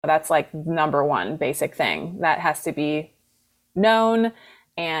That's like number one basic thing that has to be known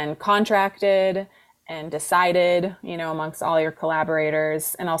and contracted and decided, amongst all your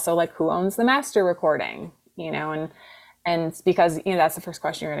collaborators, and also like who owns the master recording, and because, that's the first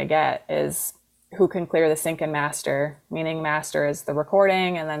question you're going to get is who can clear the sync and master, meaning master is the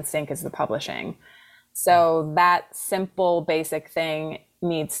recording and then sync is the publishing. So that simple basic thing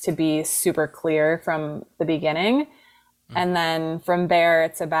needs to be super clear from the beginning. And then from there,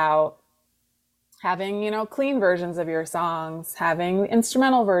 it's about having, clean versions of your songs, having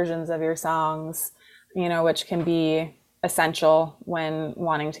instrumental versions of your songs, which can be essential when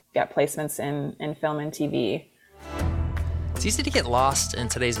wanting to get placements in film and TV. It's easy to get lost in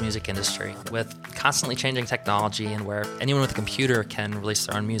today's music industry with constantly changing technology and where anyone with a computer can release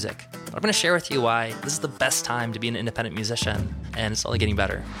their own music. But I'm going to share with you why this is the best time to be an independent musician, and it's only getting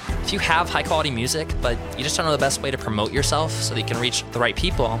better. If you have high quality music, but you just don't know the best way to promote yourself so that you can reach the right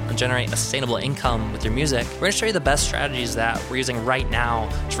people and generate a sustainable income with your music, we're going to show you the best strategies that we're using right now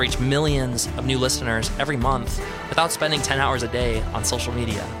to reach millions of new listeners every month without spending 10 hours a day on social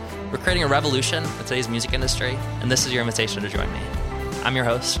media. We're creating a revolution in today's music industry, and this is your invitation to join me. I'm your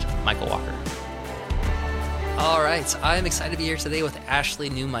host, Michael Walker. All right, I'm excited to be here today with Ashley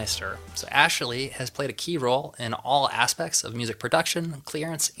Neumeister. So Ashley has played a key role in all aspects of music production,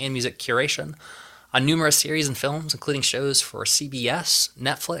 clearance, and music curation on numerous series and films, including shows for CBS,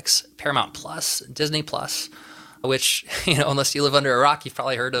 Netflix, Paramount Plus, Disney Plus, which, unless you live under a rock, you've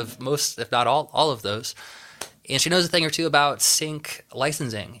probably heard of most, if not all of those. And she knows a thing or two about sync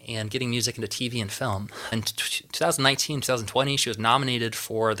licensing and getting music into TV and film. In 2019, 2020, she was nominated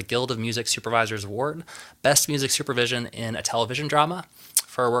for the Guild of Music Supervisors Award, Best Music Supervision in a Television Drama,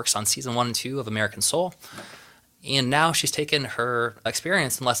 for her works on Season 1 and 2 of American Soul. And now she's taken her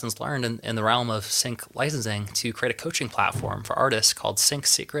experience and lessons learned in the realm of sync licensing to create a coaching platform for artists called Sync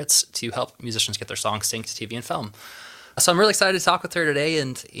Secrets to help musicians get their songs synced to TV and film. So I'm really excited to talk with her today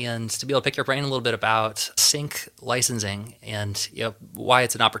and to be able to pick your brain a little bit about sync licensing and why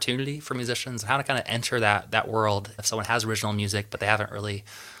it's an opportunity for musicians and how to kind of enter that world if someone has original music but they haven't really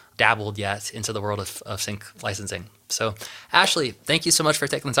dabbled yet into the world of sync licensing. So Ashley, thank you so much for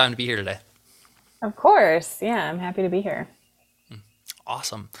taking the time to be here today. Of course. Yeah, I'm happy to be here.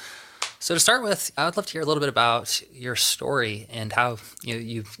 Awesome. So to start with, I would love to hear a little bit about your story and how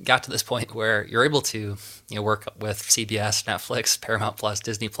you got to this point where you're able to work with CBS, Netflix, Paramount Plus,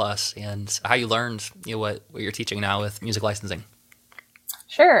 Disney Plus, and how you learned what you're teaching now with music licensing.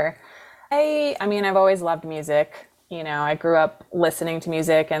 Sure. I mean, I've always loved music. I grew up listening to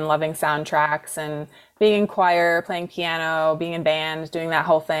music and loving soundtracks and being in choir, playing piano, being in band, doing that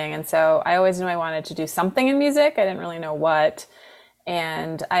whole thing. And so I always knew I wanted to do something in music. I didn't really know what.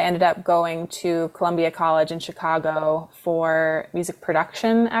 And I ended up going to Columbia College in Chicago for music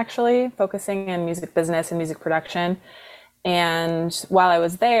production, actually, focusing in music business and music production. And while I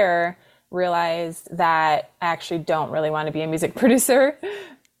was there, realized that I actually don't really want to be a music producer.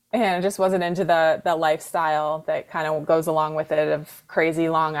 And I just wasn't into the lifestyle that kind of goes along with it of crazy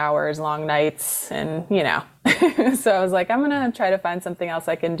long hours, long nights, and, So I was like, I'm going to try to find something else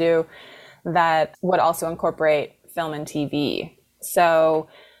I can do that would also incorporate film and TV. So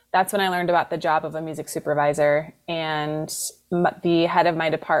that's when I learned about the job of a music supervisor, and the head of my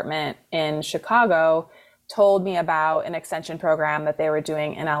department in Chicago told me about an extension program that they were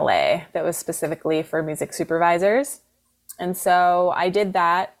doing in LA that was specifically for music supervisors. And so I did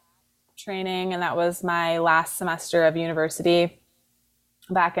that training, and that was my last semester of university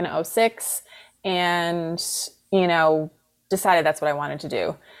back in 2006, and, decided that's what I wanted to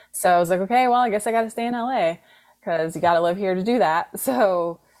do. So I was like, okay, well, I guess I got to stay in LA. Because you got to live here to do that.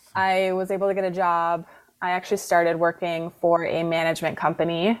 So I was able to get a job. I actually started working for a management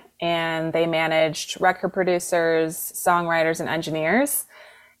company, and they managed record producers, songwriters, and engineers.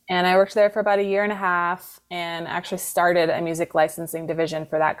 And I worked there for about a year and a half and actually started a music licensing division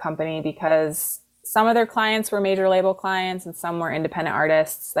for that company because some of their clients were major label clients and some were independent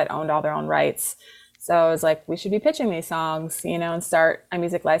artists that owned all their own rights. So I was like, we should be pitching these songs, and start a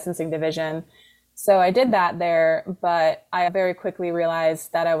music licensing division. So I did that there, but I very quickly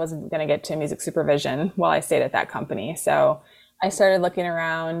realized that I wasn't going to get to music supervision while I stayed at that company. So I started looking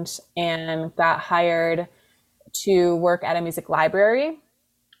around and got hired to work at a music library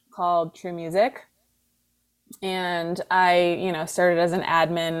called True Music. And I, started as an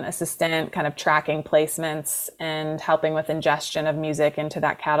admin assistant, kind of tracking placements and helping with ingestion of music into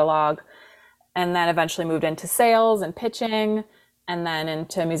that catalog. And then eventually moved into sales and pitching, and then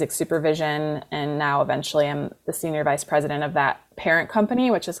into music supervision. And now eventually I'm the senior vice president of that parent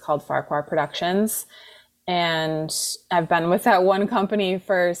company, which is called Farquhar Productions. And I've been with that one company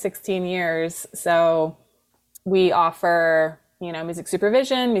for 16 years. So we offer, music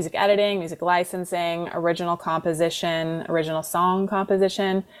supervision, music editing, music licensing, original composition, original song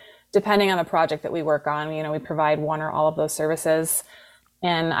composition, depending on the project that we work on. We provide one or all of those services.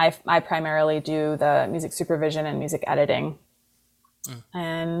 And I primarily do the music supervision and music editing.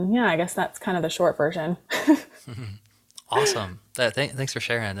 And yeah, I guess that's kind of the short version. Awesome. Thanks for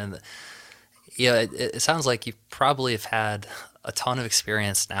sharing. And yeah, it sounds like you probably have had a ton of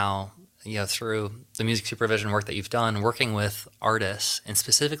experience now, through the music supervision work that you've done, working with artists, and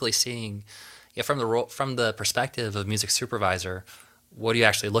specifically seeing, from the perspective of music supervisor, what do you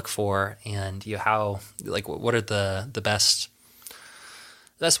actually look for, and what are the best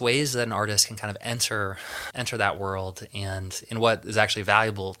ways that an artist can kind of enter that world, and in what is actually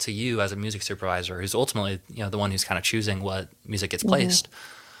valuable to you as a music supervisor, who's ultimately the one who's kind of choosing what music gets placed.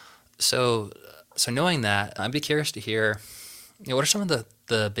 So knowing that, I'd be curious to hear, what are some of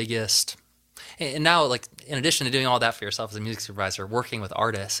the biggest, and now, like, in addition to doing all that for yourself as a music supervisor, working with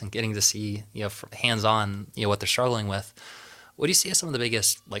artists and getting to see, hands-on, what they're struggling with, what do you see as some of the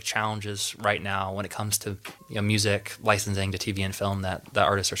biggest, like, challenges right now when it comes to, music licensing to TV and film that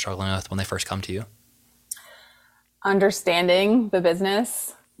artists are struggling with when they first come to you? Understanding the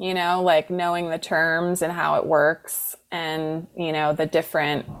business, like knowing the terms and how it works, and, the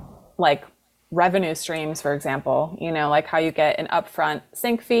different, like, revenue streams, for example, like how you get an upfront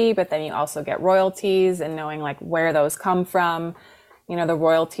sync fee, but then you also get royalties, and knowing like where those come from. The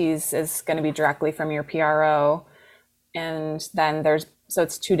royalties is going to be directly from your PRO. And then so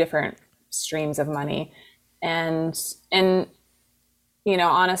it's two different streams of money. And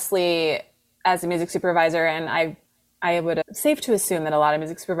honestly, as a music supervisor, and I would safe to assume that a lot of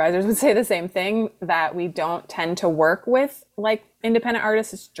music supervisors would say the same thing, that we don't tend to work with like independent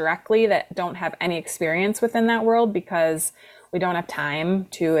artists directly that don't have any experience within that world, because we don't have time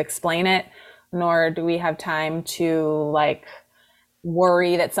to explain it, nor do we have time to like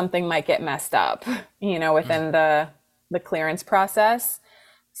worry that something might get messed up, within the clearance process.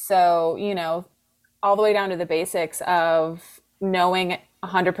 So, all the way down to the basics of knowing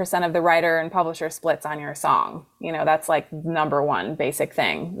 100% of the writer and publisher splits on your song. That's like number one basic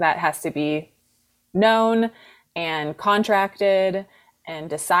thing that has to be known and contracted and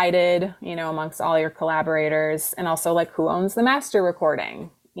decided, amongst all your collaborators, and also like who owns the master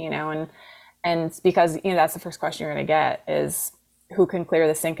recording, and because, that's the first question you're going to get is who can clear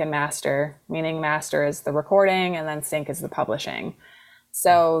the sync and master, meaning master is the recording and then sync is the publishing.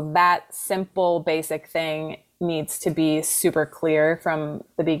 So that simple basic thing needs to be super clear from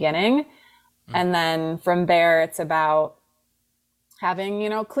the beginning. And then from there, it's about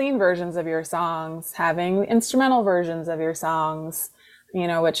having, clean versions of your songs, having instrumental versions of your songs,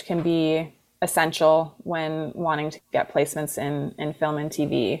 which can be essential when wanting to get placements in film and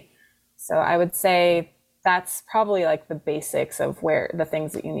TV. So I would say that's probably like the basics of where the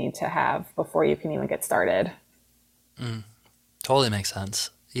things that you need to have before you can even get started. Totally makes sense.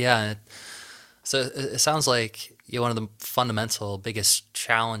 Yeah. So it sounds like one of the fundamental biggest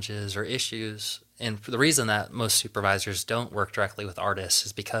challenges or issues, and the reason that most supervisors don't work directly with artists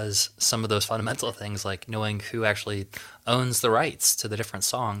is because some of those fundamental things, like knowing who actually owns the rights to the different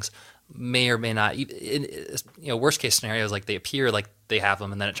songs, may or may not, worst case scenarios, like they appear like they have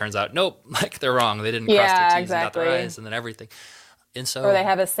them, and then it turns out, nope, like they're wrong. They didn't cross their T's and dot their I's, and then everything. And so, or they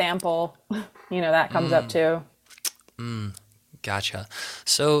have a sample, that comes up too. Gotcha.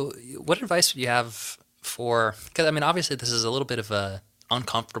 So what advice would you have for, because I mean, obviously this is a little bit of a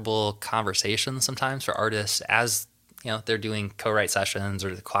uncomfortable conversation sometimes for artists as, they're doing co-write sessions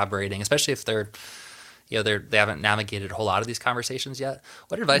or collaborating, especially if they're, they haven't navigated a whole lot of these conversations yet.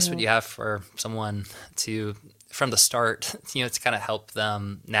 What advice would you have for someone to, from the start, to kind of help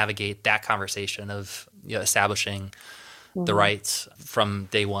them navigate that conversation of, establishing the rights from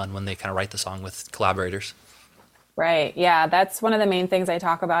day one when they kind of write the song with collaborators? Right. Yeah, that's one of the main things I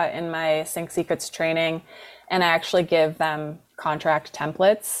talk about in my Sync Secrets training. And I actually give them contract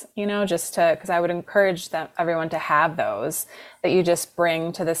templates, just because I would encourage everyone to have those that you just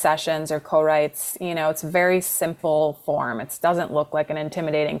bring to the sessions or co-writes. It's a very simple form. It doesn't look like an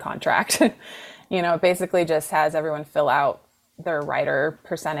intimidating contract. It basically just has everyone fill out their writer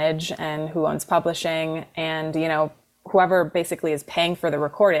percentage and who owns publishing. And, whoever basically is paying for the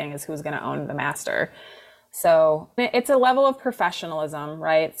recording is who's going to own the master. So it's a level of professionalism,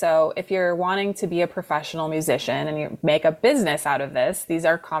 right? So if you're wanting to be a professional musician and you make a business out of this, these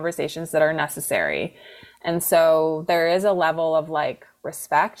are conversations that are necessary. And so there is a level of like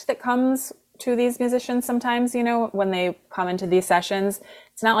respect that comes to these musicians sometimes, when they come into these sessions.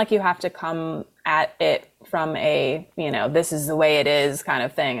 It's not like you have to come at it from a, this is the way it is kind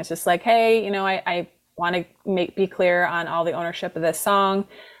of thing. It's just like, hey, I want to be clear on all the ownership of this song.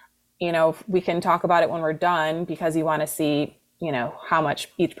 We can talk about it when we're done, because you want to see, how much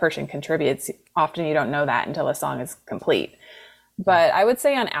each person contributes. Often you don't know that until a song is complete. But I would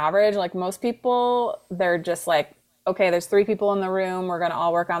say on average, like most people, they're just like, okay, there's 3 people in the room. We're going to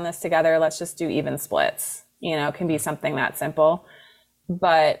all work on this together. Let's just do even splits. It can be something that simple.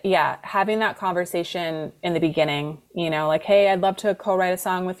 But yeah, having that conversation in the beginning, like, hey, I'd love to co-write a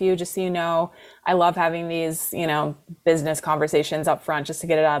song with you, just so you know. I love having these, business conversations up front just to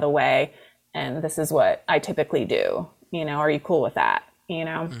get it out of the way. And this is what I typically do. Are you cool with that?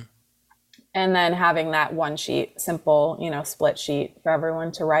 And then having that one sheet, simple, split sheet for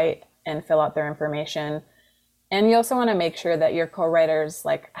everyone to write and fill out their information. And you also want to make sure that your co-writers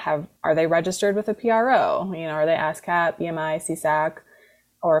are they registered with a PRO? Are they ASCAP, BMI, CSAC?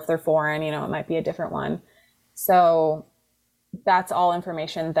 Or if they're foreign, it might be a different one. So that's all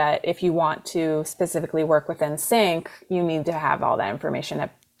information that if you want to specifically work within sync, you need to have all that information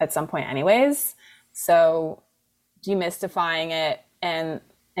at some point anyways. So demystifying it and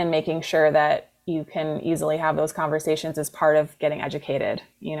making sure that you can easily have those conversations as part of getting educated,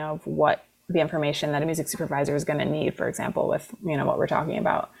 of what the information that a music supervisor is going to need, for example, with, what we're talking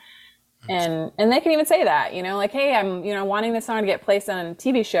about. And they can even say that, like, hey, I'm, wanting this song to get placed on a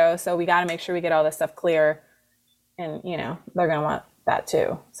TV show, so we got to make sure we get all this stuff clear. And, they're going to want that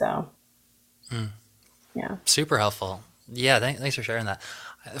too. So, yeah. Super helpful. Yeah, thanks for sharing that.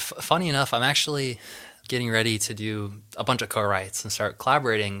 Funny enough, I'm actually getting ready to do a bunch of co-writes and start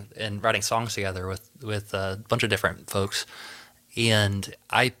collaborating and writing songs together with a bunch of different folks. And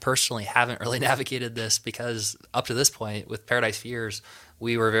I personally haven't really navigated this, because up to this point with Paradise Fears,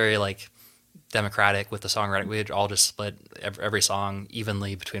 we were very democratic with the songwriting. We had all just split every song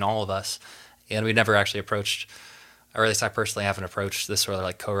evenly between all of us, and we never actually approached, or at least I personally haven't approached this sort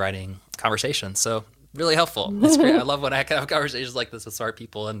of co-writing conversation. So really helpful. It's great. I love when I can have conversations like this with smart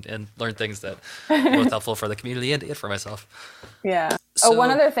people and learn things that are both helpful for the community and for myself. Yeah.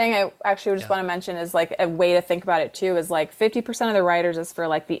 One other thing I actually just want to mention is a way to think about it too is 50% of the writers is for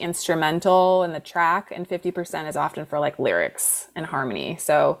the instrumental and the track, and 50% is often for lyrics and harmony.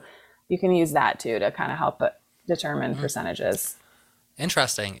 So you can use that too to kind of help determine percentages.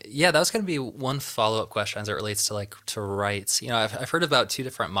 Interesting. Yeah, that was going to be one follow-up question as it relates to to rights. I've heard about 2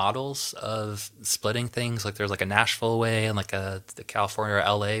 different models of splitting things. There's a Nashville way and the California or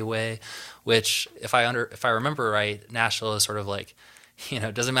LA way, which if I remember right, Nashville is sort of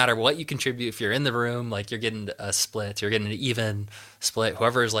it doesn't matter what you contribute. If you're in the room, you're getting a split, you're getting an even split.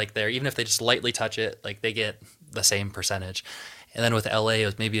 Whoever's there, even if they just lightly touch it, they get the same percentage. And then with LA, it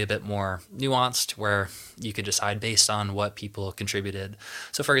was maybe a bit more nuanced, where you could decide based on what people contributed.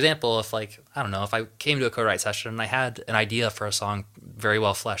 So for example, if I don't know, if I came to a co-write session and I had an idea for a song very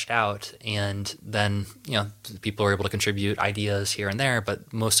well fleshed out, and then, people were able to contribute ideas here and there,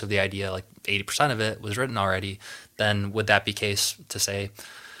 but most of the idea, 80% of it was written already, then would that be case to say,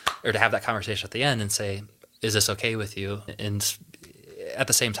 or to have that conversation at the end and say, is this okay with you? And at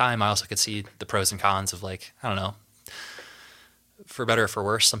the same time, I also could see the pros and cons of I don't know, for better or for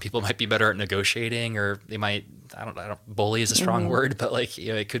worse, some people might be better at negotiating, or they might, I don't bully is a strong word, but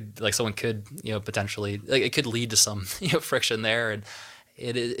it could, someone could, potentially, it could lead to some, friction there. And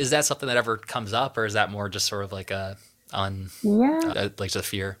is that something that ever comes up, or is that more just sort of just a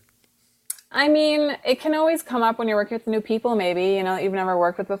fear? I mean, it can always come up when you're working with new people, maybe, you've never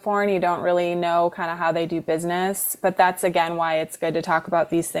worked with before and you don't really know kind of how they do business. But that's, again, why it's good to talk about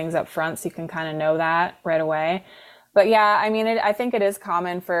these things up front, so you can kind of know that right away. But yeah, I mean, I think it is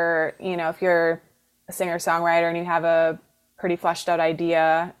common for, if you're a singer-songwriter and you have a pretty fleshed out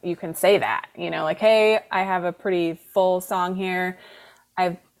idea, you can say that, hey, I have a pretty full song here.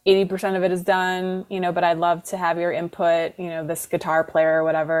 80% of it is done, but I'd love to have your input, this guitar player or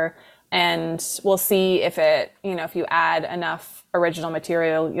whatever. And we'll see if if you add enough original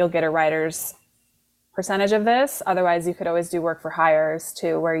material, you'll get a writer's percentage of this. Otherwise, you could always do work for hires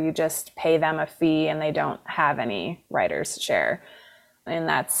too, where you just pay them a fee and they don't have any writer's share. And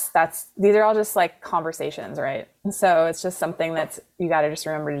these are all just conversations, right? So it's just something you got to just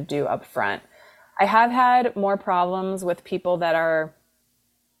remember to do up front. I have had more problems with people that are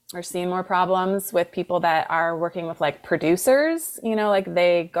seen more problems with people that are working with producers,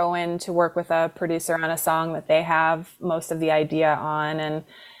 they go in to work with a producer on a song that they have most of the idea on.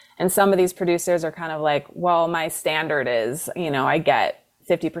 And some of these producers are kind of well, my standard is, I get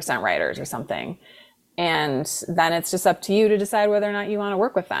 50% writers or something. And then it's just up to you to decide whether or not you want to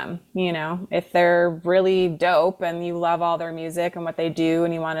work with them. If they're really dope and you love all their music and what they do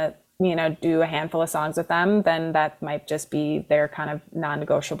and you want to, do a handful of songs with them, then that might just be their kind of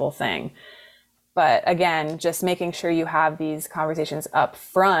non-negotiable thing. But again, just making sure you have these conversations up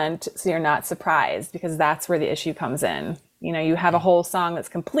front so you're not surprised, because that's where the issue comes in. You have a whole song that's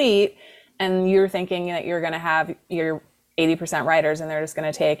complete and you're thinking that you're going to have your 80% writers and they're just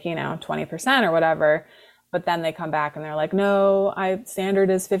going to take, 20% or whatever. But then they come back and they're like, no,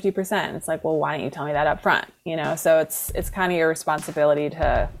 standard is 50%. It's like, well, why don't you tell me that up front? So it's kind of your responsibility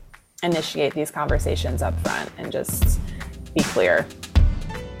to initiate these conversations up front and just be clear.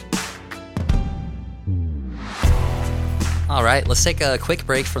 All right, let's take a quick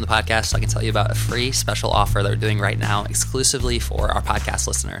break from the podcast so I can tell you about a free special offer that we're doing right now exclusively for our podcast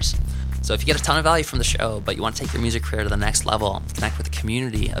listeners. So if you get a ton of value from the show, but you want to take your music career to the next level, connect with a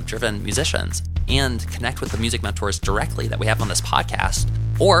community of driven musicians, and connect with the music mentors directly that we have on this podcast,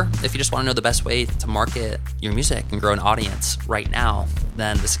 or if you just want to know the best way to market your music and grow an audience right now,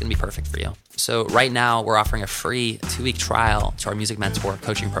 then this is going to be perfect for you. So right now, we're offering a free 2-week trial to our Music Mentor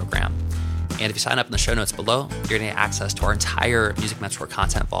coaching program. And if you sign up in the show notes below, you're going to get access to our entire Music Mentor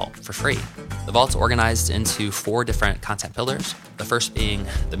content vault for free. The vault's organized into 4 different content pillars. The first being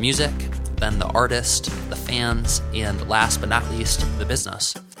the music, then the artist, the fans, and last but not least, the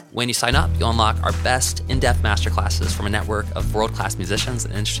business. When you sign up, you'll unlock our best in-depth masterclasses from a network of world-class musicians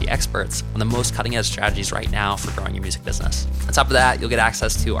and industry experts on the most cutting-edge strategies right now for growing your music business. On top of that, you'll get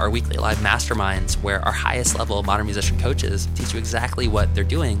access to our weekly live masterminds where our highest-level modern musician coaches teach you exactly what they're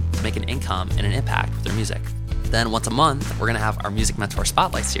doing to make an income and an impact with their music. Then once a month, we're going to have our Music Mentor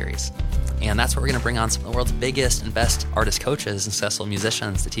Spotlight series. And that's where we're going to bring on some of the world's biggest and best artist coaches and successful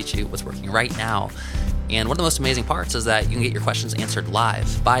musicians to teach you what's working right now. And one of the most amazing parts is that you can get your questions answered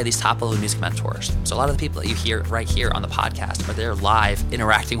live by these top-level music mentors. So a lot of the people that you hear right here on the podcast are there live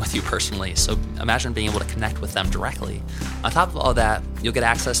interacting with you personally. So imagine being able to connect with them directly. On top of all that, you'll get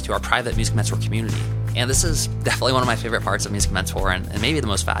access to our private Music Mentor community. And this is definitely one of my favorite parts of Music Mentor, and maybe the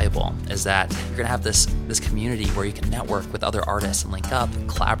most valuable, is that you're going to have this community where you can network with other artists and link up,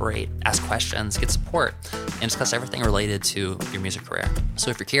 collaborate, ask questions, get support, and discuss everything related to your music career. So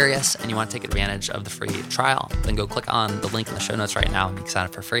if you're curious and you want to take advantage of the free trial, then go click on the link in the show notes right now and you can sign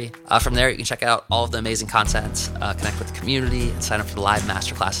up for free. From there, you can check out all of the amazing content, connect with the community, and sign up for the live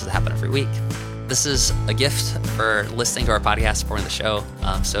masterclasses that happen every week. This is a gift for listening to our podcast, supporting the show.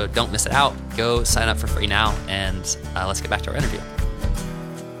 So don't miss it out. Go sign up for free now, and let's get back to our interview.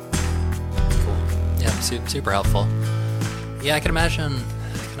 Cool. Yeah, super helpful. Yeah, I can imagine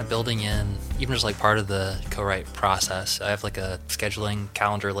kind of building in, even just like part of the co-write process. I have like a scheduling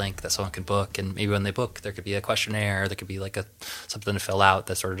calendar link that someone can book, and maybe when they book, there could be a questionnaire, there could be like something to fill out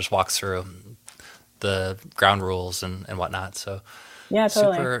that sort of just walks through the ground rules and whatnot. So yeah,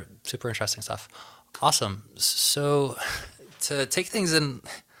 totally. Super interesting stuff. Awesome. So to take things in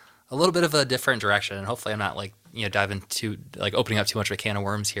a little bit of a different direction, and hopefully I'm not diving too, opening up too much of a can of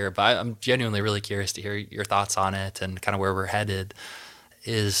worms here, but I'm genuinely really curious to hear your thoughts on it and kind of where we're headed,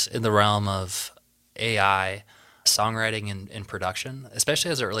 is in the realm of AI, songwriting and production,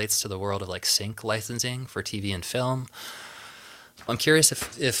 especially as it relates to the world of sync licensing for TV and film. I'm curious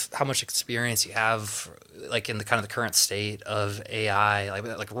if how much experience you have in the kind of the current state of AI,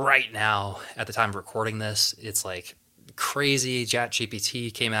 like right now at the time of recording this, it's crazy.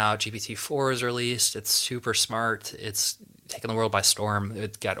 ChatGPT came out, GPT-4 is released. It's super smart. It's taken the world by storm.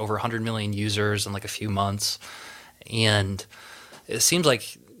 It got over 100 million users in a few months. And it seems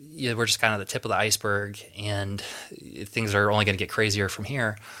like we're just kind of the tip of the iceberg, and things are only going to get crazier from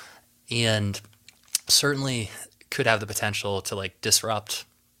here. And certainly could have the potential to disrupt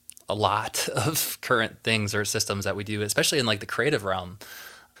a lot of current things or systems that we do, especially in the creative realm.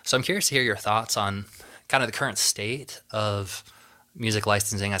 So I'm curious to hear your thoughts on kind of the current state of music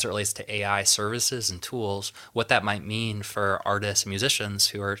licensing as it relates to AI services and tools, what that might mean for artists and musicians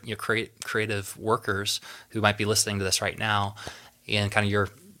who are creative workers who might be listening to this right now, and kind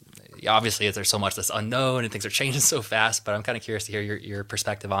of obviously there's so much that's unknown and things are changing so fast, but I'm kind of curious to hear your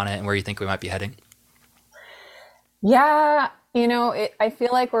perspective on it and where you think we might be heading. Yeah, I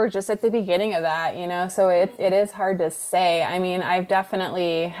feel like we're just at the beginning of that, so it is hard to say. I mean, I've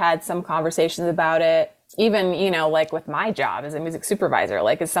definitely had some conversations about it, even, with my job as a music supervisor,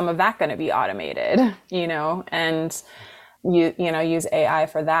 is some of that going to be automated, and use AI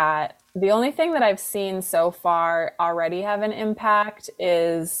for that. The only thing that I've seen so far already have an impact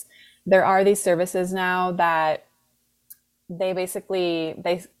is there are these services now that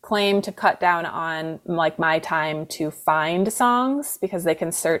they claim to cut down on like my time to find songs because they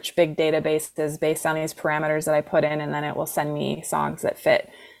can search big databases based on these parameters that I put in, and then it will send me songs that fit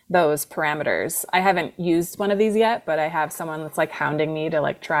those parameters. I haven't used one of these yet, but I have someone that's like hounding me to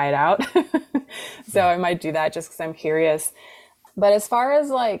like try it out. So I might do that just because I'm curious. But as far as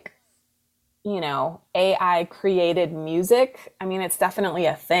like, AI created music, I mean, it's definitely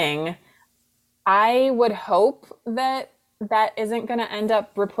a thing. I would hope that that isn't going to end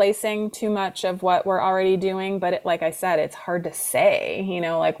up replacing too much of what we're already doing. But like I said, it's hard to say,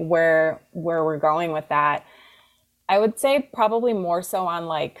 like where we're going with that. I would say probably more so on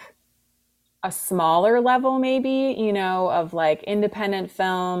like a smaller level, maybe, of like independent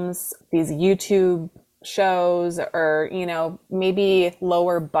films, these YouTube shows, or, maybe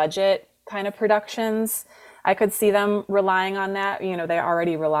lower budget kind of productions. I could see them relying on that. They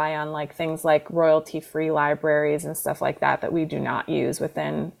already rely on like things like royalty-free libraries and stuff like that that we do not use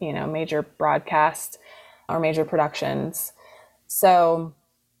within, major broadcast or major productions. So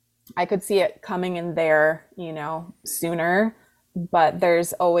I could see it coming in there, sooner, but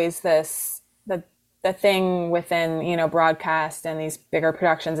there's always the thing within, broadcast and these bigger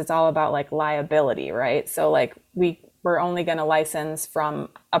productions, it's all about like liability, right? So like we're only going to license from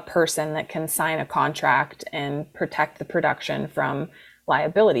a person that can sign a contract and protect the production from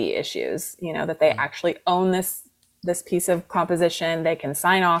liability issues, that they actually own this piece of composition, they can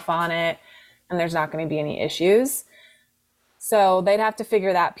sign off on it, and there's not going to be any issues. So they'd have to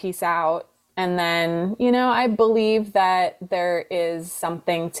figure that piece out. And then, I believe that there is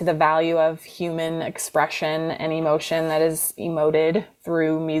something to the value of human expression and emotion that is emoted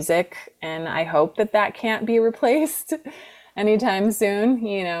through music. And I hope that that can't be replaced anytime soon.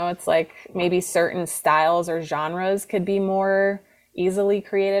 It's like maybe certain styles or genres could be more easily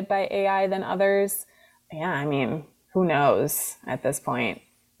created by AI than others. Yeah, I mean, who knows at this point,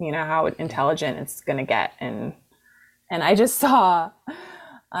 how intelligent it's going to get. And I just saw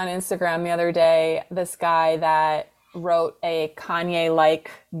on Instagram the other day this guy that wrote a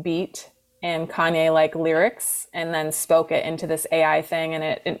Kanye-like beat and Kanye-like lyrics and then spoke it into this AI thing, and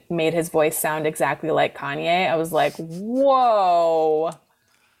it made his voice sound exactly like Kanye. I was like, whoa,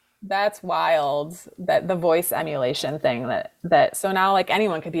 that's wild. That the voice emulation thing that so now like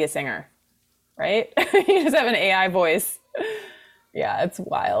anyone could be a singer, right? You just have an AI voice. Yeah, it's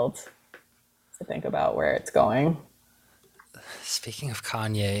wild to think about where it's going. Speaking of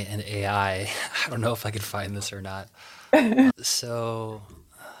Kanye and AI, I don't know if I can find this or not. So,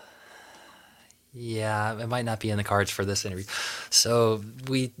 yeah, it might not be in the cards for this interview. So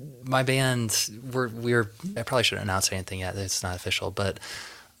my band, I probably shouldn't announce anything yet. It's not official, but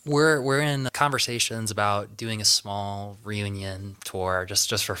we're in conversations about doing a small reunion tour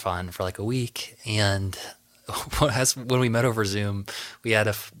just for fun for like a week. And when we met over Zoom, we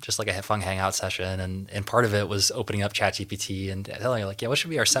had just like a fun hangout session, and part of it was opening up ChatGPT and telling her like, yeah, what should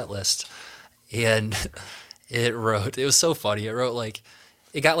be our set list? And it was so funny.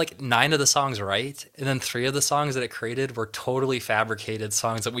 It got like 9 of the songs right, and then 3 of the songs that it created were totally fabricated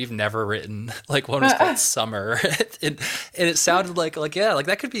songs that we've never written. Like one was called Summer, and it sounded like yeah, like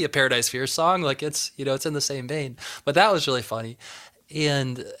that could be a Paradise Fears song. Like it's it's in the same vein. But that was really funny.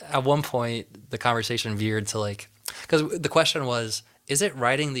 And at one point, the conversation veered to like, because the question was, is it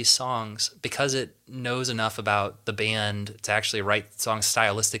writing these songs because it knows enough about the band to actually write songs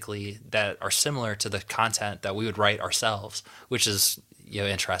stylistically that are similar to the content that we would write ourselves, which is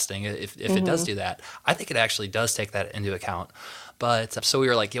interesting. If it does do that, I think it actually does take that into account. But so we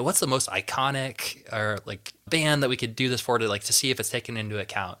were like, yeah, what's the most iconic or like band that we could do this for to see if it's taken into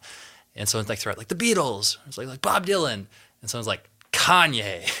account? And someone's like, like the Beatles. It's like Bob Dylan, and someone's like,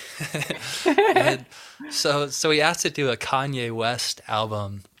 Kanye. And so we asked it to do a Kanye West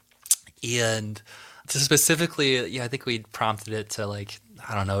album, and to specifically, I think we prompted it to like,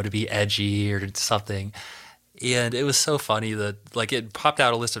 I don't know, to be edgy or something. And it was so funny that like it popped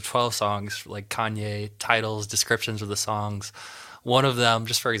out a list of 12 songs, like Kanye titles, descriptions of the songs. One of them,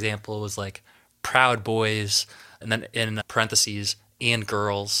 just for example, was like Proud Boys, and then in parentheses, and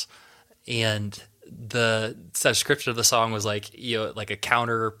Girls. And the description of the song was like like a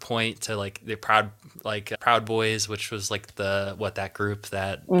counterpoint to like the Proud Boys, which was like that group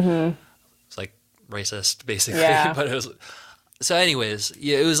that was like racist basically. Yeah. But it was so anyways,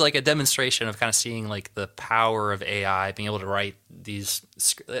 it was like a demonstration of kind of seeing like the power of AI being able to write these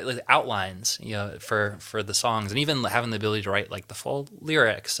outlines for the songs, and even having the ability to write like the full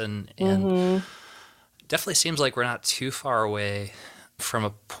lyrics, and definitely seems like we're not too far away from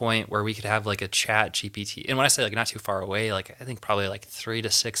a point where we could have like a chat GPT. And when I say like not too far away, like I think probably like 3 to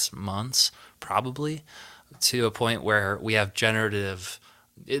 6 months probably, to a point where we have generative.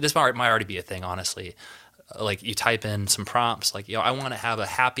 This might already be a thing, honestly. Like you type in some prompts, like I want to have a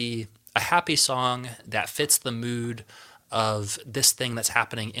happy song that fits the mood of this thing that's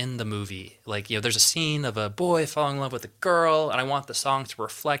happening in the movie. Like there's a scene of a boy falling in love with a girl, and I want the song to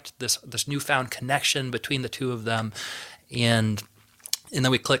reflect this newfound connection between the two of them, and then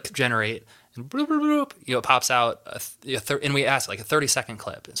we click generate. And bloop, bloop, bloop, it pops out, and we ask like a 30-second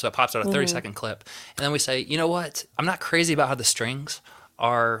clip. So it pops out a 30-second clip. And then we say, you know what? I'm not crazy about how the strings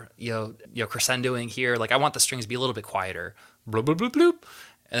are, crescendoing here. Like I want the strings to be a little bit quieter. Bloop, bloop, bloop, bloop.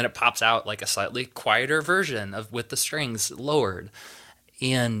 And then it pops out like a slightly quieter version with the strings lowered.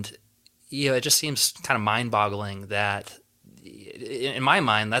 And, it just seems kind of mind-boggling that in my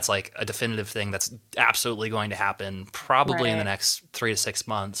mind, that's like a definitive thing that's absolutely going to happen probably in the Right. next 3 to 6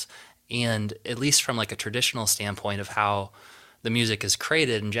 months. And at least from like a traditional standpoint of how the music is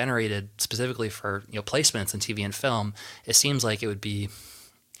created and generated specifically for placements in TV and film, it seems like it would be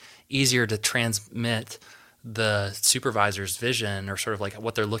easier to transmit the supervisor's vision or sort of like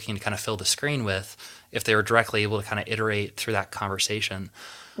what they're looking to kind of fill the screen with if they were directly able to kind of iterate through that conversation.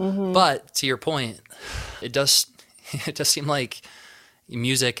 But to your point, it does it does seem like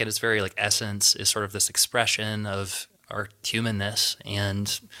music at its very like essence is sort of this expression of our humanness,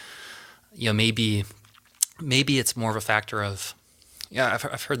 and maybe it's more of a factor of,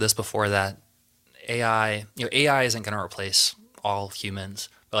 I've heard this before, that AI isn't going to replace all humans,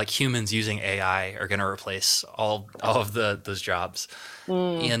 but like humans using AI are going to replace all of those jobs.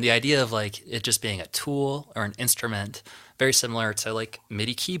 And the idea of like it just being a tool or an instrument, very similar to like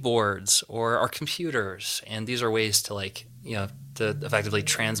MIDI keyboards or our computers, and these are ways to like to effectively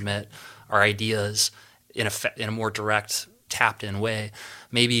transmit our ideas in a more direct, tapped in way.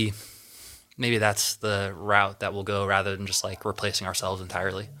 Maybe that's the route that we'll go rather than just like replacing ourselves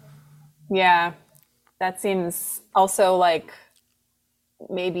entirely. Yeah. That seems also like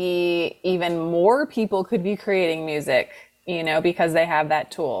maybe even more people could be creating music, because they have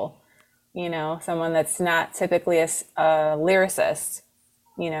that tool. Someone that's not typically a lyricist,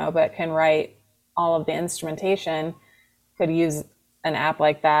 but can write all of the instrumentation could use an app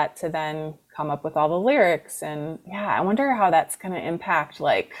like that to then come up with all the lyrics. And yeah, I wonder how that's going to impact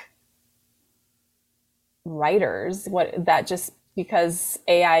like writers. What that just because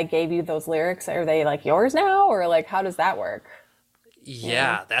AI gave you those lyrics, are they like yours now? Or like, how does that work? You know?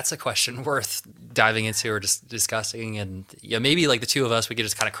 Yeah, that's a question worth diving into or just discussing. And maybe like the two of us, we could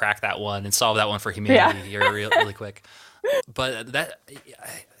just kind of crack that one and solve that one for Yeah. humanity here really quick. But I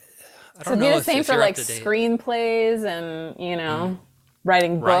So don't it'd be know the same if for you're up like to date. screenplays and,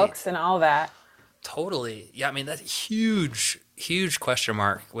 writing Right. books and all that. Totally. Yeah, I mean, that huge question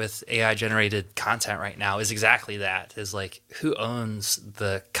mark with AI generated content right now is exactly that, is like who owns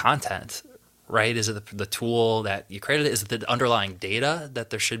the content, right? Is it the tool that you created it? Is it the underlying data that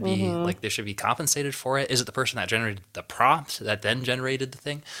there should be like they should be compensated for it? Is it the person that generated the prompt that then generated the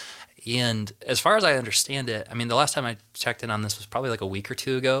thing? And as far as I understand it, I mean, the last time I checked in on this was probably like a week or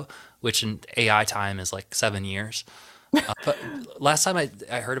two ago, which in AI time is like 7 years. But last time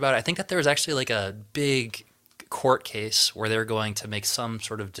I heard about it, I think that there was actually like a big court case where they're going to make some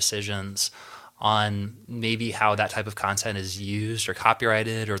sort of decisions on maybe how that type of content is used or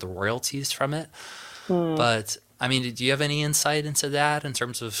copyrighted or the royalties from it. But I mean, do you have any insight into that in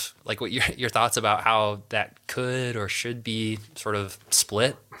terms of like what your thoughts about how that could or should be sort of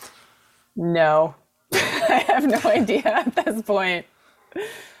split? No, I have no idea at this point.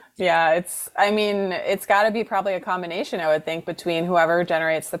 Yeah, I mean, it's got to be probably a combination, I would think, between whoever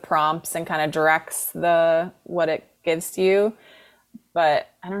generates the prompts and kind of directs what it gives to you. But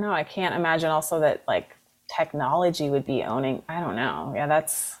I don't know. I can't imagine also that like technology would be owning. I don't know. Yeah,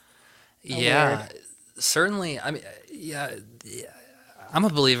 that's so weird. Yeah, certainly. I mean, yeah, I'm a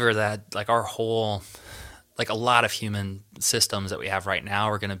believer that like our whole like a lot of human systems that we have right now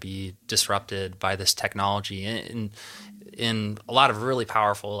are going to be disrupted by this technology in a lot of really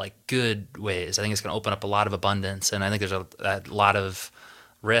powerful, like good ways. I think it's going to open up a lot of abundance, and I think there's a lot of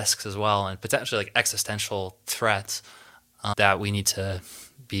risks as well, and potentially like existential threats that we need to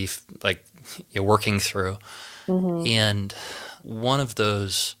be like working through. And one of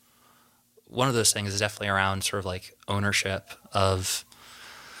those one of those things is definitely around sort of like ownership of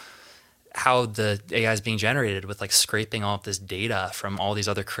how the AI is being generated with like scraping all of this data from all these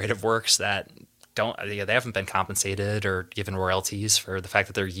other creative works that don't they haven't been compensated or given royalties for the fact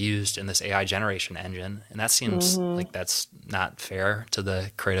that they're used in this AI generation engine, and that seems like that's not fair to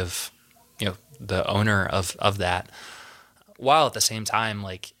the creative, the owner of that. While at the same time,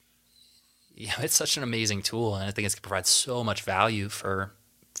 like it's such an amazing tool, and I think it's going to provide so much value for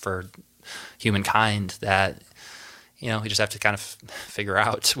humankind that, we just have to kind of figure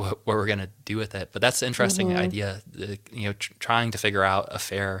out what we're going to do with it. But that's an interesting idea, trying to figure out a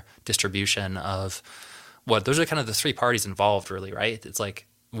fair distribution of those are kind of the three parties involved, really, right? It's like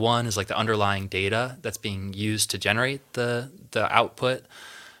one is like the underlying data that's being used to generate the output.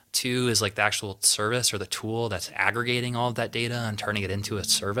 Two is like the actual service or the tool that's aggregating all of that data and turning it into a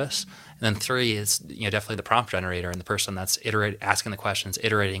service. And then three is, definitely the prompt generator and the person that's asking the questions,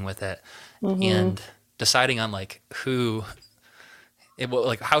 iterating with it, and deciding on how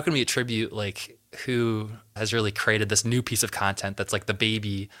can we attribute like who has really created this new piece of content that's like the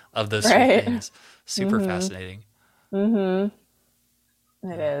baby of those three things. Super fascinating. It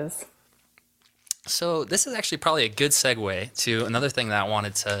is. So this is actually probably a good segue to another thing that I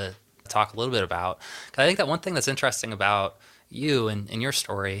wanted to talk a little bit about. 'Cause I think that one thing that's interesting about you and your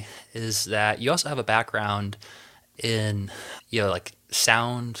story is that you also have a background in, like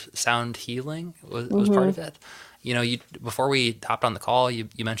sound healing was part of it. Before we hopped on the call, you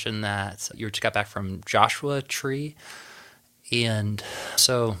mentioned that you just got back from Joshua Tree. And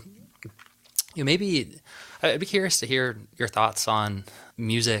so maybe I'd be curious to hear your thoughts on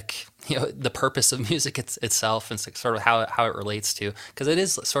music, the purpose of music itself and sort of how it relates to, because it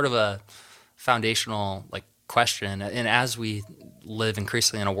is sort of a foundational like question. And as we live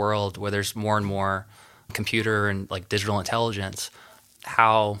increasingly in a world where there's more and more computer and like digital intelligence,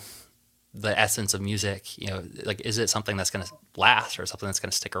 how the essence of music, like, is it something that's going to last or something that's going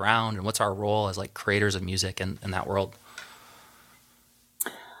to stick around? And what's our role as like creators of music in that world?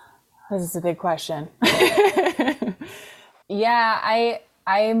 This is a big question. Yeah,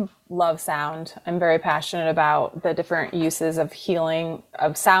 I love sound. I'm very passionate about the different uses of healing,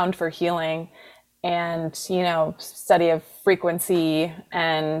 of sound for healing, and, study of frequency.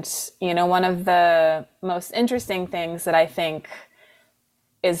 And, one of the most interesting things that I think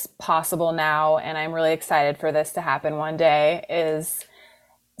is possible now, and I'm really excited for this to happen one day, is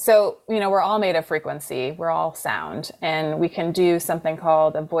we're all made of frequency. We're all sound, and we can do something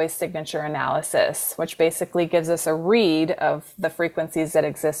called a voice signature analysis, which basically gives us a read of the frequencies that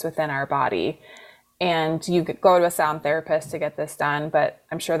exist within our body. And you go to a sound therapist to get this done, but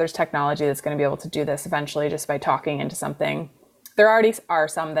I'm sure there's technology that's going to be able to do this eventually just by talking into something. There already are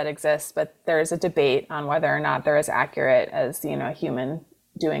some that exist, but there's a debate on whether or not they're as accurate as, a human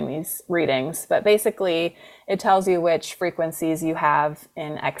doing these readings. But basically it tells you which frequencies you have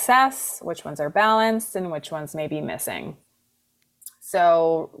in excess, which ones are balanced, and which ones may be missing.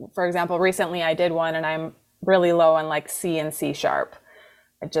 So for example, recently I did one and I'm really low on like C and C sharp.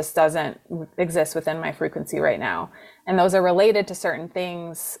 It just doesn't exist within my frequency right now. And those are related to certain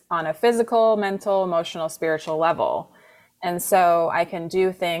things on a physical, mental, emotional, spiritual level. And so I can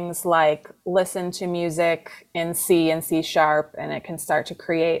do things like listen to music in C and C sharp, and it can start to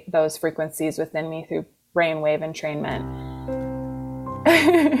create those frequencies within me through brainwave entrainment.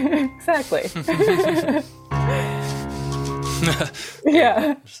 Exactly.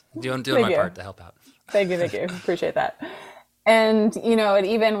 Yeah. Doing my part to help out. Thank you. Appreciate that. And, it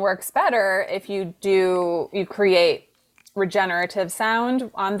even works better if you create regenerative sound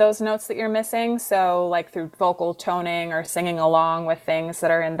on those notes that you're missing. So like through vocal toning or singing along with things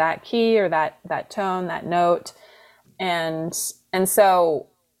that are in that key or that tone, that note. And so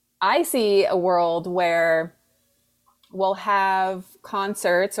I see a world where we'll have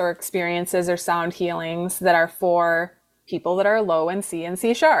concerts or experiences or sound healings that are for people that are low in C and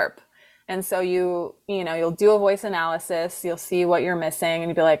C sharp. And so you'll do a voice analysis, you'll see what you're missing, and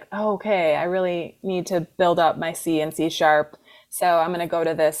you'll be like, oh, okay, I really need to build up my C and C sharp. So I'm going to go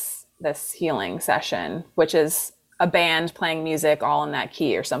to this healing session, which is a band playing music all in that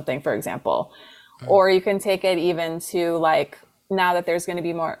key or something, for example. Or you can take it even to like, now that there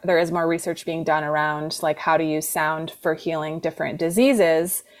is more research being done around like how to use sound for healing different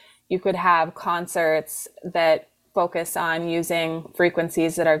diseases. You could have concerts that focus on using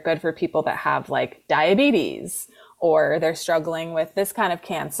frequencies that are good for people that have like diabetes, or they're struggling with this kind of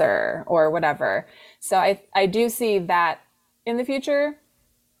cancer or whatever. So I do see that in the future,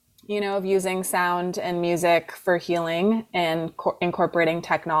 of using sound and music for healing and incorporating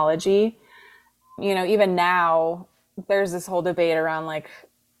technology. Even now there's this whole debate around like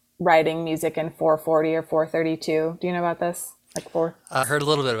writing music in 440 or 432. Do you know about this? Like four? I heard a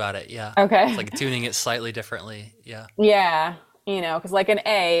little bit about it. Yeah. Okay. It's like tuning it slightly differently. Yeah. Yeah. Because like an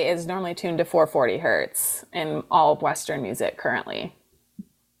A is normally tuned to 440 hertz in all Western music currently.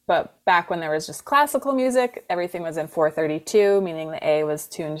 But back when there was just classical music, everything was in 432, meaning the A was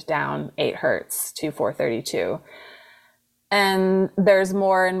tuned down 8 hertz to 432. And there's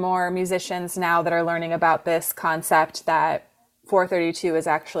more and more musicians now that are learning about this concept that 432 is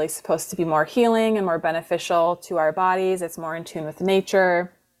actually supposed to be more healing and more beneficial to our bodies. It's more in tune with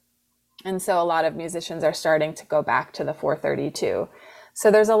nature. And so a lot of musicians are starting to go back to the 432.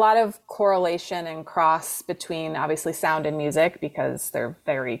 So there's a lot of correlation and cross between obviously sound and music because they're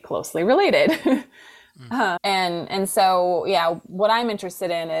very closely related. And so, yeah, what I'm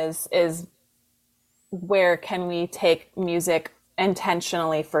interested in is where can we take music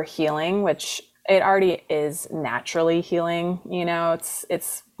intentionally for healing, which it already is naturally healing. You know,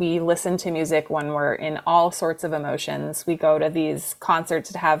 we listen to music when we're in all sorts of emotions. We go to these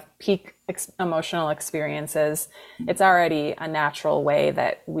concerts to have peak emotional experiences. It's already a natural way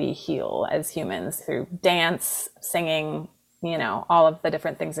that we heal as humans through dance, singing, you know, all of the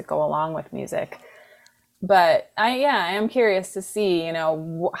different things that go along with music. But I am curious to see, you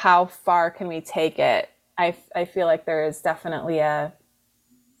know, how far can we take it? I feel like there is definitely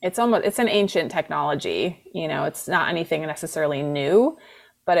it's an ancient technology, you know, it's not anything necessarily new,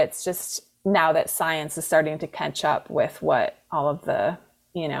 but it's just now that science is starting to catch up with what all of the,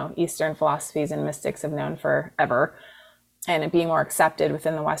 you know, Eastern philosophies and mystics have known forever, and it being more accepted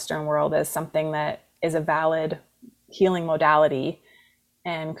within the Western world as something that is a valid healing modality,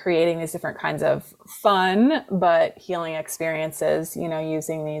 and creating these different kinds of fun but healing experiences, you know,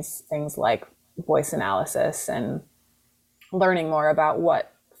 using these things like voice analysis and learning more about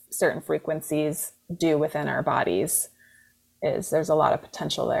what certain frequencies do within our bodies. There's a lot of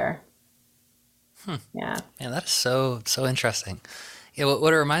potential there. Yeah. Man, that is so interesting. Yeah,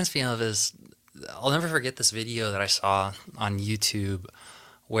 what it reminds me of is I'll never forget this video that I saw on YouTube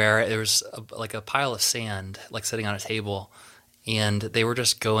where there was like a pile of sand like sitting on a table, and they were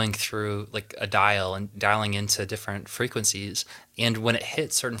just going through like a dial and dialing into different frequencies, and when it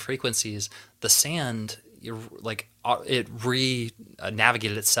hit certain frequencies, the sand it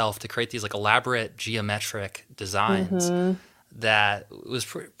navigated itself to create these like elaborate geometric designs that was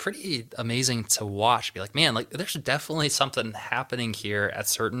pretty amazing to watch. Be like, man, like there's definitely something happening here at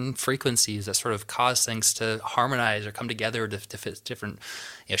certain frequencies that sort of cause things to harmonize or come together to fit different,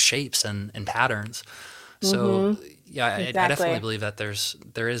 you know, shapes and patterns. So yeah, exactly. I definitely believe that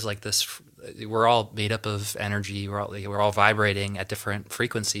there is like this. We're all made up of energy. We're all vibrating at different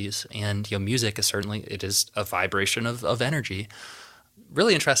frequencies, and you know, music is a vibration of energy.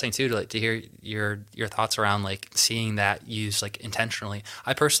 Really interesting too to hear your thoughts around like seeing that used like intentionally.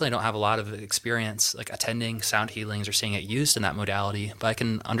 I personally don't have a lot of experience like attending sound healings or seeing it used in that modality, but I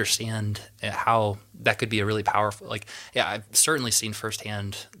can understand how that could be a really powerful, like, yeah, I've certainly seen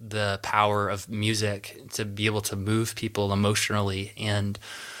firsthand the power of music to be able to move people emotionally. And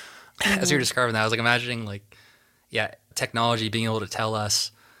as you're describing that, I was like imagining like, yeah, technology being able to tell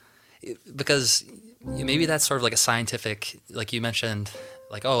us, because maybe that's sort of like a scientific, like you mentioned,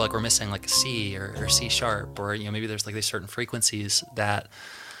 like, oh, like we're missing like a C or C sharp, or, you know, maybe there's like these certain frequencies that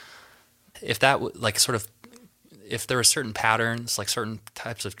if there were certain patterns, like certain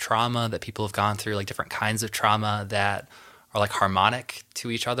types of trauma that people have gone through, like different kinds of trauma that are like harmonic to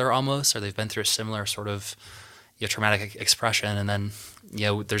each other almost, or they've been through a similar sort of, you know, traumatic expression. And then, you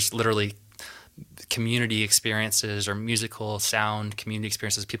know, there's literally community experiences or musical sound community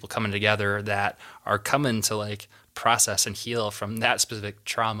experiences, people coming together that are coming to like process and heal from that specific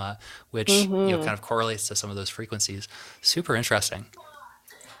trauma, which you know, kind of correlates to some of those frequencies. Super interesting.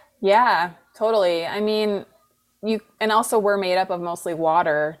 Yeah, totally. I mean, and also we're made up of mostly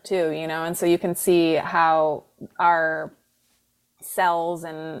water too, you know, and so you can see how our cells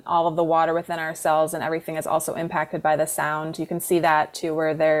and all of the water within our cells and everything is also impacted by the sound. You can see that too,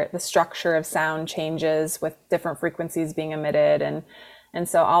 where the structure of sound changes with different frequencies being emitted, and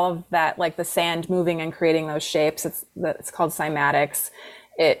so all of that, like the sand moving and creating those shapes, it's called cymatics.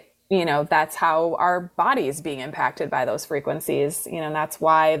 You know, that's how our body is being impacted by those frequencies, you know, and that's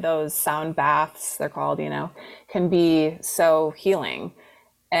why those sound baths, they're called, you know, can be so healing.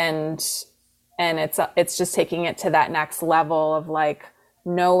 And it's just taking it to that next level of like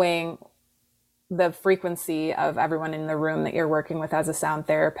knowing the frequency of everyone in the room that you're working with as a sound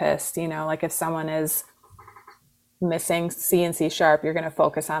therapist. You know, like if someone is missing C and C sharp, you're going to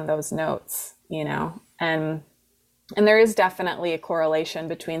focus on those notes, you know, and there is definitely a correlation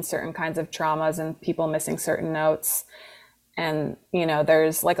between certain kinds of traumas and people missing certain notes. And, you know,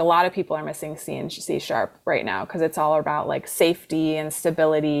 there's like a lot of people are missing C and C sharp right now because it's all about like safety and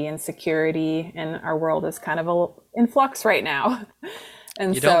stability and security. And our world is kind of in flux right now.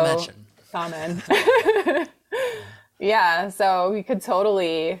 And you don't mention. Common. Yeah. So we could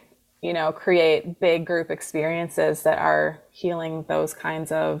totally, you know, create big group experiences that are healing those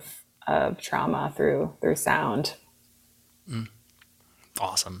kinds of trauma through sound.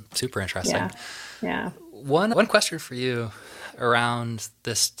 Awesome. Super interesting. Yeah. Yeah. One question for you around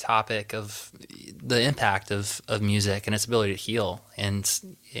this topic of the impact of music and its ability to heal and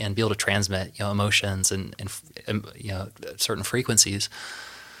be able to transmit, emotions and certain frequencies.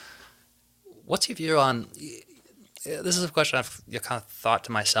 What's your view on, this is a question I've kind of thought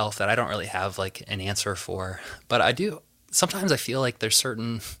to myself that I don't really have like an answer for, but sometimes I feel like there's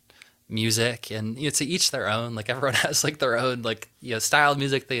certain music, and to each their own, like everyone has like their own like style of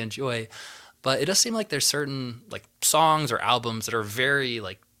music they enjoy, but it does seem like there's certain like songs or albums that are very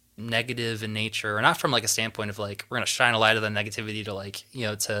like negative in nature, or not from like a standpoint of like we're gonna shine a light of the negativity to like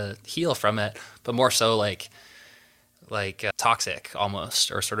to heal from it, but more so like toxic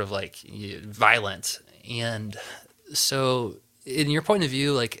almost, or sort of like violent. And so in your point of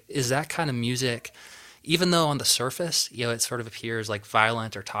view, like, is that kind of music, even though on the surface, it sort of appears like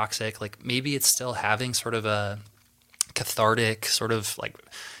violent or toxic, like maybe it's still having sort of a cathartic sort of like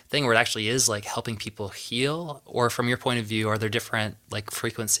thing where it actually is like helping people heal? Or from your point of view, are there different like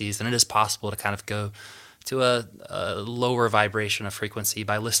frequencies, and it is possible to kind of go to a lower vibration of frequency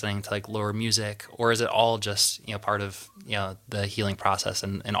by listening to like lower music? Or is it all just part of the healing process,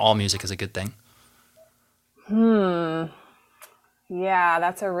 and all music is a good thing? Yeah,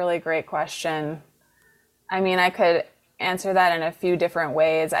 that's a really great question. I mean, I could answer that in a few different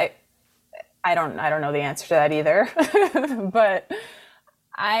ways. I don't know the answer to that either. But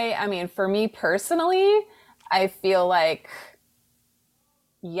I mean, for me personally, I feel like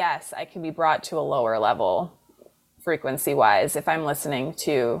yes, I can be brought to a lower level frequency wise if I'm listening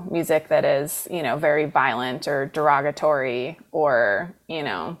to music that is, very violent or derogatory, or,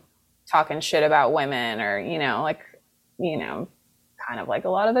 talking shit about women, or, kind of like a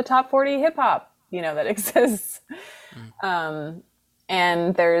lot of the top 40 hip hop, that exists.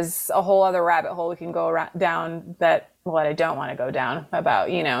 And there's a whole other rabbit hole we can go down that, what I don't want to go down about,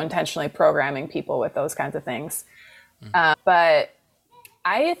 intentionally programming people with those kinds of things. But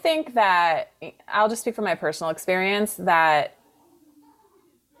I think that I'll just speak from my personal experience that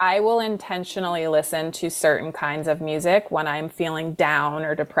I will intentionally listen to certain kinds of music when I'm feeling down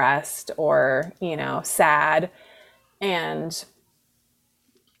or depressed or, sad. And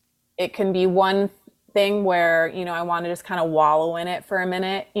it can be one thing where, I want to just kind of wallow in it for a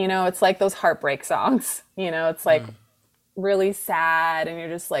minute. It's like those heartbreak songs, it's like really sad, and you're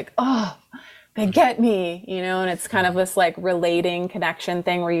just like, oh, they get me, and it's kind of this like relating connection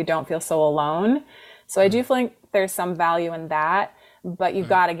thing where you don't feel so alone. So I do think there's some value in that, but you've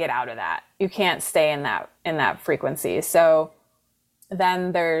got to get out of that. You can't stay in that frequency. So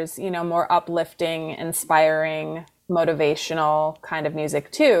then there's, more uplifting, inspiring, motivational kind of music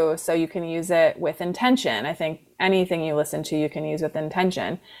too. So you can use it with intention. I think anything you listen to, you can use with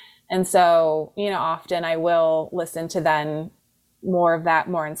intention. And so, often I will listen to then more of that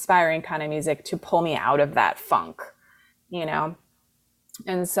more inspiring kind of music to pull me out of that funk,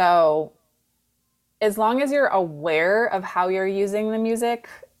 And so as long as you're aware of how you're using the music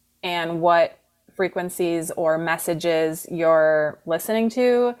and what frequencies or messages you're listening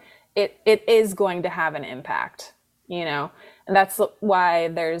to, it is going to have an impact, and that's why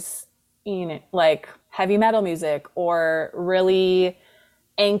there's, like heavy metal music or really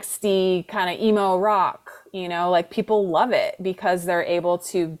angsty kind of emo rock, like people love it because they're able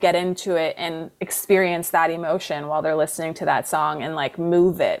to get into it and experience that emotion while they're listening to that song and like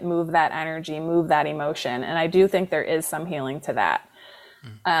move that energy, move that emotion. And I do think there is some healing to that.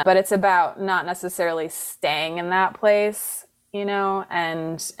 But it's about not necessarily staying in that place,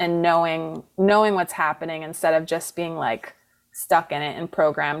 and knowing what's happening instead of just being like stuck in it and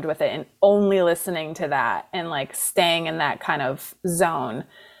programmed with it and only listening to that and like staying in that kind of zone.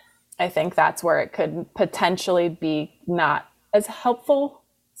 I think that's where it could potentially be not as helpful.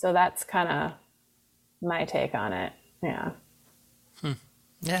 So that's kind of my take on it. Yeah.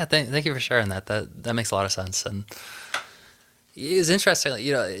 Yeah. Thank you for sharing that. That makes a lot of sense. And it's interesting.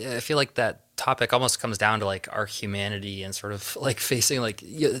 I feel like that topic almost comes down to like our humanity and sort of like facing like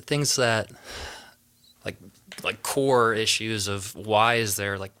things that like core issues of why is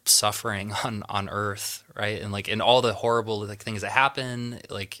there like suffering on Earth, right? And like in all the horrible like things that happen,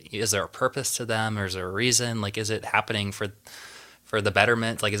 like is there a purpose to them, or is there a reason? Like is it happening for the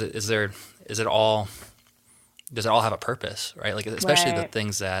betterment? Like does it all have a purpose, right? Like especially the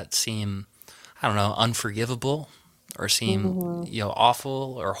things that seem, I don't know, unforgivable or seem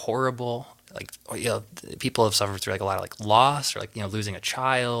awful or horrible. Like people have suffered through like a lot of like loss, or like losing a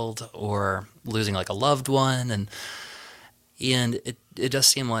child or losing like a loved one, and it does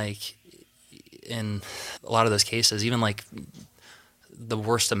seem like in a lot of those cases, even like the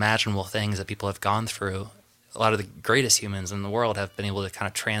worst imaginable things that people have gone through, a lot of the greatest humans in the world have been able to kind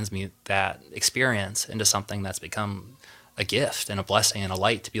of transmute that experience into something that's become a gift and a blessing and a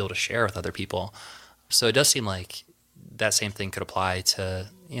light to be able to share with other people. So it does seem like that same thing could apply to,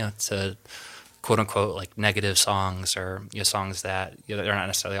 to quote unquote like negative songs, or songs that they're not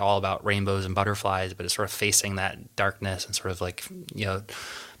necessarily all about rainbows and butterflies, but it's sort of facing that darkness and sort of like be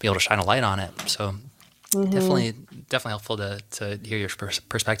able to shine a light on it. So definitely helpful to hear your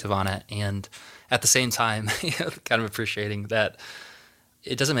perspective on it, and at the same time kind of appreciating that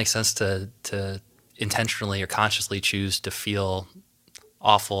it doesn't make sense to intentionally or consciously choose to feel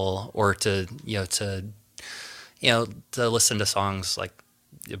awful, or to listen to songs like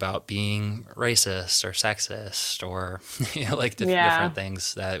about being racist or sexist, or different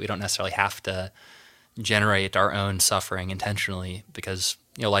things that we don't necessarily have to generate our own suffering intentionally, because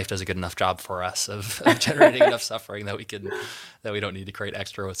life does a good enough job for us of generating enough suffering that we don't need to create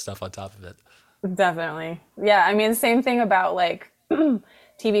extra with stuff on top of it. Definitely. Yeah. I mean, same thing about like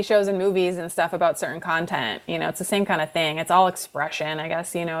TV shows and movies and stuff about certain content. It's the same kind of thing. It's all expression, I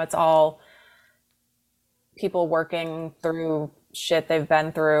guess. It's all people working through shit they've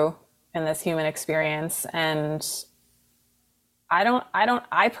been through in this human experience. And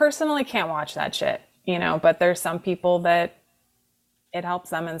I personally can't watch that shit, but there's some people that it helps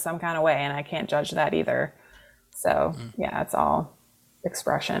them in some kind of way, and I can't judge that either. So yeah, it's all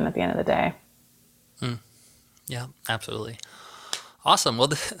expression at the end of the day. Yeah, absolutely. Awesome. Well,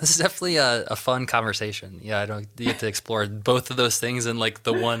 this is definitely a fun conversation. Yeah, I don't you get to explore both of those things in like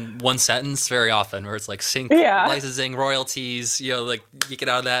the one sentence very often, where it's like sync, licensing, royalties. Like you get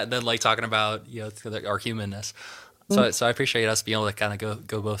out of that, and then like talking about our humanness. So I appreciate us being able to kind of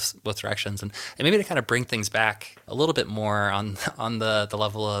go both directions, and maybe to kind of bring things back a little bit more on the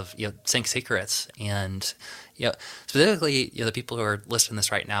level of sync secrets, and specifically the people who are listening to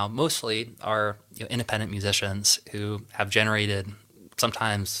this right now mostly are independent musicians who have generated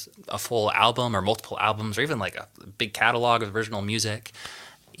sometimes a full album or multiple albums, or even like a big catalog of original music.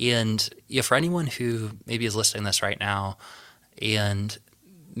 And for anyone who maybe is listening to this right now and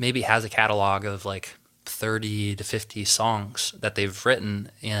maybe has a catalog of like 30 to 50 songs that they've written,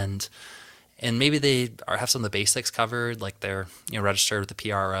 and maybe they have some of the basics covered, like they're registered with the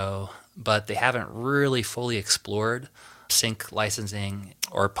PRO, but they haven't really fully explored sync licensing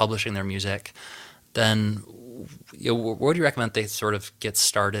or publishing their music, then where do you recommend they sort of get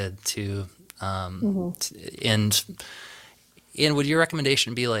started to and would your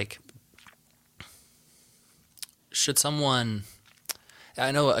recommendation be like, should someone,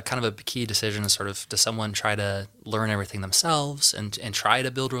 I know a kind of a key decision is sort of, does someone try to learn everything themselves and try to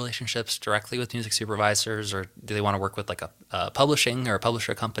build relationships directly with music supervisors, or do they want to work with like a publishing or a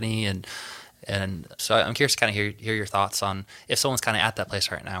publisher company? And so I'm curious to kind of hear your thoughts on if someone's kind of at that place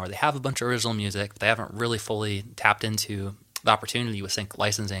right now where they have a bunch of original music, but they haven't really fully tapped into the opportunity with sync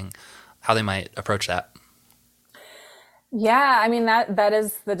licensing, how they might approach that. Yeah, I mean, that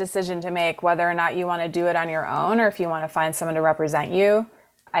is the decision to make, whether or not you want to do it on your own or if you want to find someone to represent you.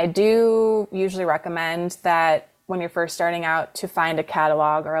 I do usually recommend that when you're first starting out to find a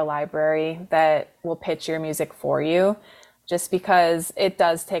catalog or a library that will pitch your music for you, just because it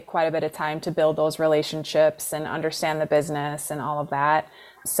does take quite a bit of time to build those relationships and understand the business and all of that.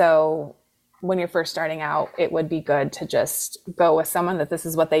 So when you're first starting out, it would be good to just go with someone that this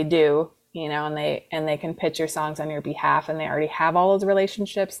is what they do, and they can pitch your songs on your behalf, and they already have all those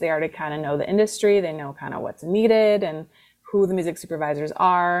relationships. They already kind of know the industry. They know kind of what's needed and who the music supervisors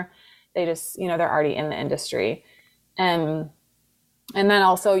are. They just, they're already in the industry. And then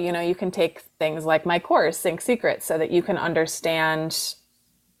also, you can take things like my course, Sync Secrets, so that you can understand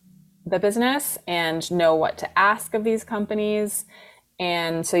the business and know what to ask of these companies.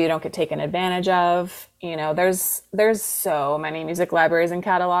 And so you don't get taken advantage of. There's so many music libraries and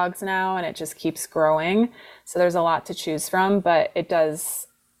catalogs now, and it just keeps growing. So there's a lot to choose from, but it does,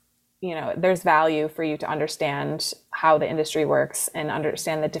 there's value for you to understand how the industry works and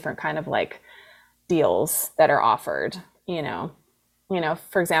understand the different kind of like deals that are offered,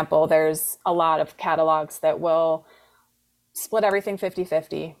 for example, there's a lot of catalogs that will split everything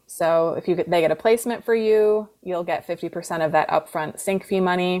 50-50. So if they get a placement for you, you'll get 50% of that upfront sync fee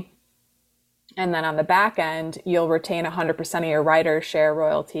money. And then on the back end, you'll retain 100% of your writer's share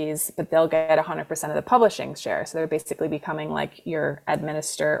royalties, but they'll get 100% of the publishing share. So they're basically becoming like your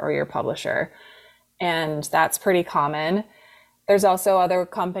administrator or your publisher. And that's pretty common. There's also other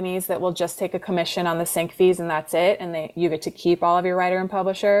companies that will just take a commission on the sync fees and that's it. And you get to keep all of your writer and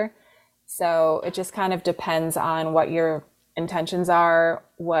publisher. So it just kind of depends on what your intentions are,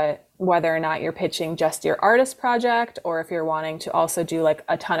 whether or not you're pitching just your artist project, or if you're wanting to also do like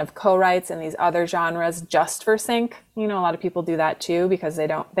a ton of co-writes in these other genres just for sync. A lot of people do that too, because they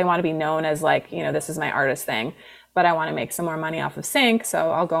want to be known as like, this is my artist thing, but I want to make some more money off of sync.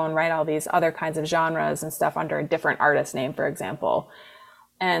 So I'll go and write all these other kinds of genres and stuff under a different artist name, for example.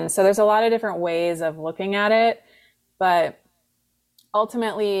 And so there's a lot of different ways of looking at it, but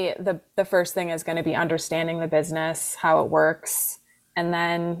ultimately the first thing is going to be understanding the business, how it works, and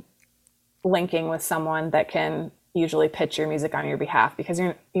then linking with someone that can usually pitch your music on your behalf, because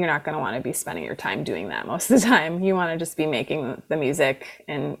you're not going to want to be spending your time doing that most of the time. You want to just be making the music,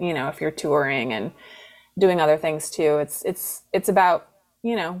 and if you're touring and doing other things too, it's about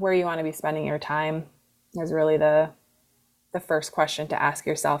where you want to be spending your time is really the first question to ask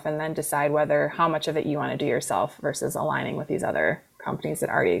yourself, and then decide how much of it you want to do yourself versus aligning with these other companies that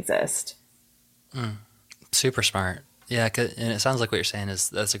already exist. Super smart. Yeah, and it sounds like what you're saying is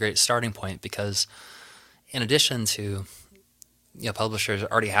that's a great starting point, because in addition to publishers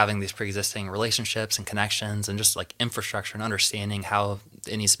already having these pre-existing relationships and connections and just like infrastructure and understanding how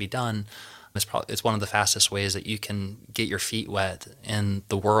it needs to be done, it's one of the fastest ways that you can get your feet wet in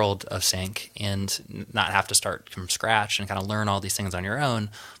the world of sync and not have to start from scratch and kind of learn all these things on your own,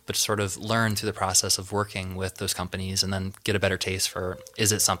 but sort of learn through the process of working with those companies and then get a better taste for,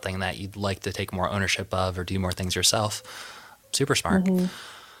 is it something that you'd like to take more ownership of or do more things yourself? Super smart. Mm-hmm.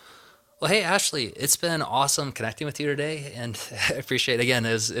 Well, hey, Ashley, it's been awesome connecting with you today, and I appreciate it. Again,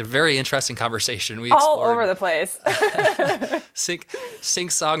 it was a very interesting conversation. We explored all over the place. sync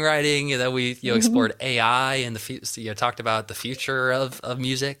songwriting, and then we explored AI and talked about the future of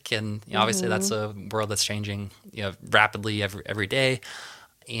music, and obviously that's a world that's changing rapidly every day.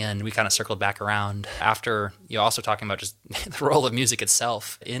 And we kind of circled back around after also talking about just the role of music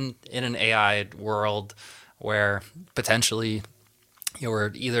itself in an AI world where potentially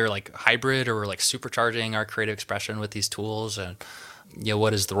we're either like hybrid or we're like supercharging our creative expression with these tools. And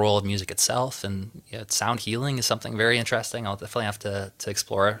what is the role of music itself? And sound healing is something very interesting. I'll definitely have to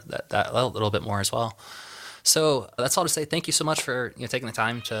explore that a little bit more as well. So that's all to say. Thank you so much for taking the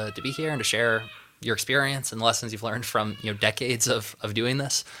time to be here and to share your experience and lessons you've learned from decades of doing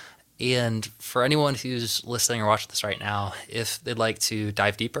this. And for anyone who's listening or watching this right now, if they'd like to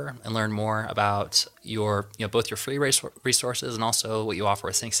dive deeper and learn more about your both your free resources and also what you offer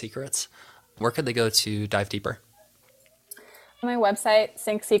with Sync Secrets, where could they go to dive deeper? My website,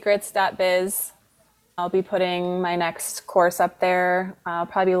 syncsecrets.biz. I'll be putting my next course up there. I'll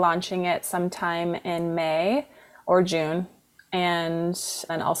probably be launching it sometime in May or June. And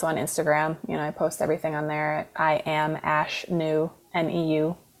also on Instagram, I post everything on there. I am Ash New,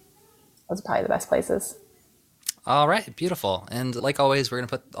 Neu. Those are probably the best places. All right, beautiful. And like always, we're going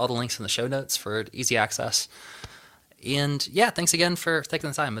to put all the links in the show notes for easy access. And yeah, thanks again for taking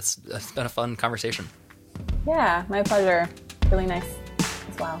the time. It's been a fun conversation. Yeah, my pleasure. Really nice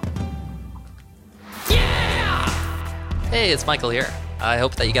as well. Yeah! Hey, it's Michael here. I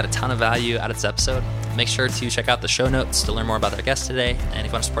hope that you got a ton of value out of this episode. Make sure to check out the show notes to learn more about our guest today. And if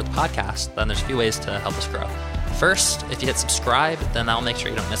you want to support the podcast, then there's a few ways to help us grow. First, if you hit subscribe, then that'll make sure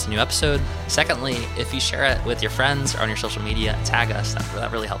you don't miss a new episode. Secondly, if you share it with your friends or on your social media, tag us.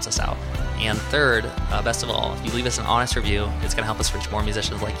 That really helps us out. And third, best of all, if you leave us an honest review, it's going to help us reach more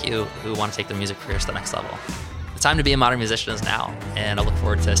musicians like you who want to take their music careers to the next level. The time to be a modern musician is now, and I look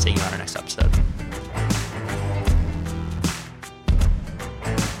forward to seeing you on our next episode.